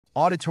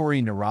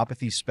Auditory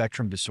neuropathy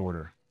spectrum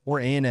disorder, or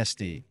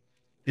ANSD,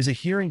 is a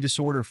hearing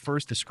disorder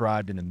first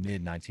described in the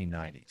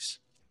mid-1990s.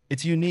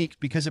 It's unique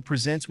because it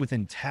presents with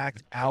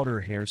intact outer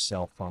hair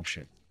cell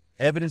function,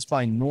 evidenced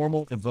by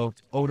normal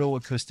evoked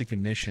otoacoustic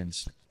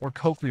emissions or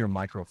cochlear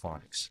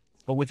microphonics,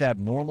 but with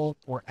abnormal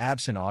or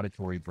absent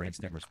auditory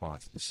brainstem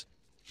responses.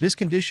 This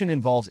condition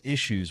involves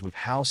issues with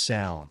how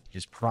sound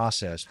is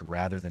processed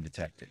rather than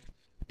detected.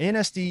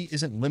 ANSD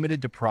isn't limited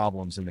to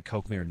problems in the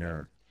cochlear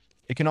nerve.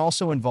 It can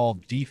also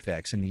involve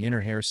defects in the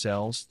inner hair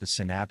cells, the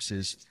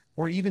synapses,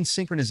 or even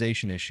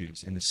synchronization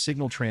issues in the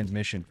signal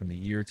transmission from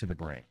the ear to the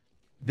brain.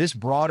 This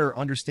broader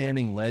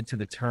understanding led to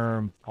the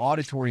term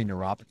auditory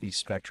neuropathy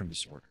spectrum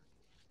disorder.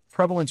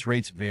 Prevalence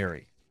rates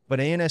vary, but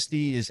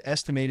ANSD is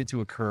estimated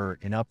to occur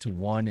in up to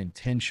 1 in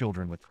 10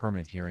 children with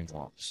permanent hearing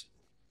loss.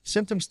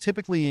 Symptoms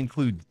typically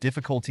include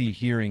difficulty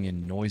hearing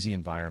in noisy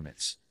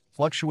environments,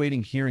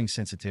 fluctuating hearing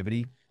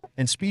sensitivity,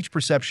 and speech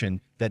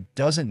perception that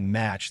doesn't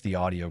match the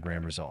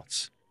audiogram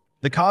results.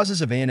 The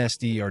causes of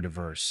ANSD are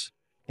diverse,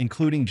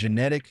 including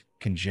genetic,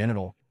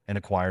 congenital, and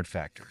acquired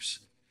factors.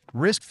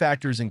 Risk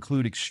factors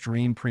include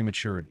extreme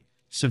prematurity,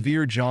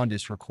 severe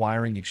jaundice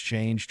requiring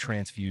exchange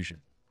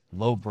transfusion,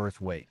 low birth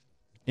weight,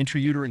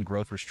 intrauterine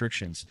growth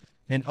restrictions,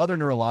 and other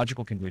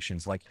neurological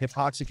conditions like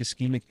hypoxic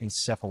ischemic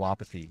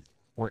encephalopathy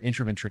or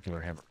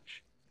intraventricular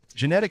hemorrhage.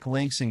 Genetic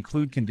links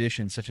include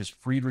conditions such as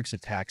Friedreich's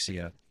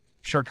ataxia,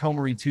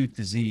 Charcot-Marie-Tooth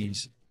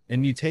disease,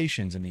 and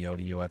mutations in the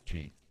ODOF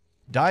gene.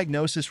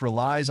 Diagnosis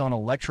relies on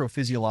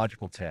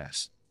electrophysiological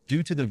tests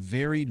due to the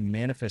varied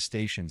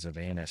manifestations of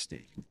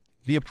ANSD.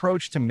 The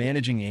approach to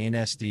managing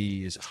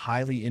ANSD is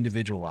highly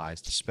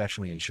individualized,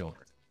 especially in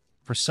children.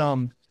 For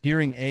some,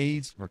 hearing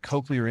aids or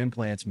cochlear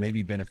implants may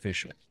be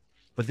beneficial,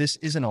 but this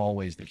isn't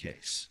always the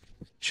case.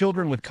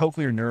 Children with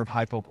cochlear nerve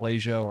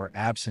hypoplasia or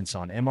absence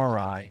on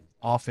MRI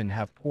often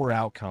have poor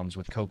outcomes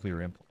with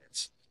cochlear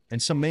implants,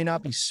 and some may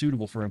not be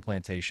suitable for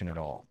implantation at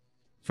all.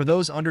 For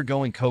those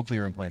undergoing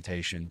cochlear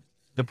implantation,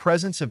 the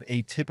presence of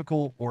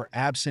atypical or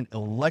absent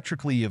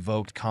electrically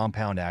evoked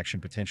compound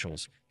action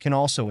potentials can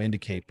also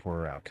indicate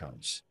poorer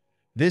outcomes.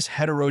 This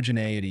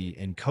heterogeneity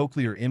in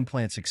cochlear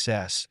implant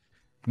success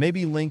may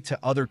be linked to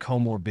other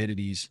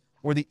comorbidities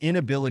or the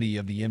inability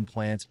of the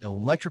implant's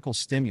electrical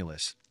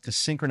stimulus to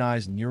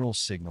synchronize neural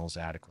signals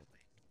adequately.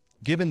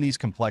 Given these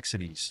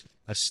complexities,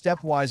 a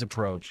stepwise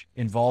approach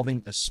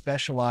involving a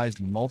specialized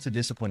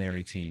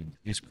multidisciplinary team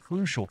is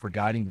crucial for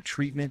guiding the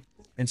treatment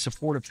and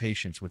support of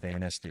patients with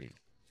ANSD.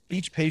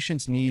 Each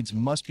patient's needs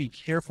must be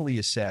carefully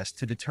assessed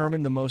to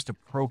determine the most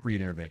appropriate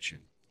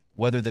intervention,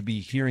 whether that be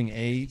hearing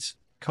aids,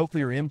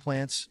 cochlear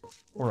implants,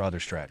 or other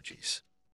strategies.